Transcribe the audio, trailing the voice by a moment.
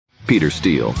Peter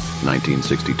Steele,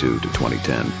 1962 to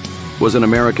 2010, was an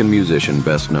American musician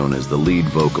best known as the lead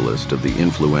vocalist of the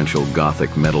influential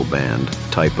Gothic metal band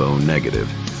Type O Negative.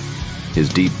 His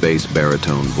deep bass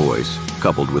baritone voice,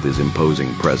 coupled with his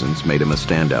imposing presence, made him a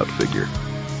standout figure.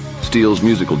 Steele's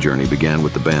musical journey began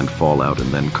with the band Fallout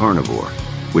and then Carnivore,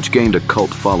 which gained a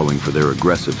cult following for their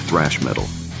aggressive thrash metal.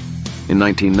 In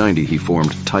 1990, he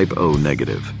formed Type O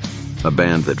Negative, a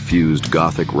band that fused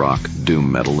gothic rock,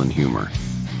 doom metal, and humor.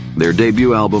 Their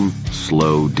debut album,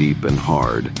 Slow, Deep, and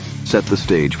Hard, set the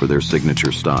stage for their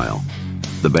signature style.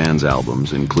 The band's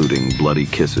albums, including Bloody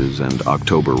Kisses and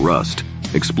October Rust,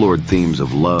 explored themes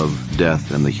of love,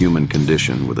 death, and the human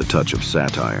condition with a touch of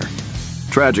satire.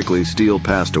 Tragically, Steele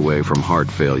passed away from heart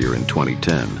failure in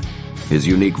 2010. His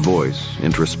unique voice,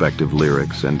 introspective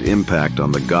lyrics, and impact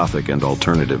on the Gothic and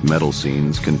alternative metal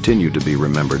scenes continue to be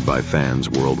remembered by fans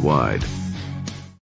worldwide.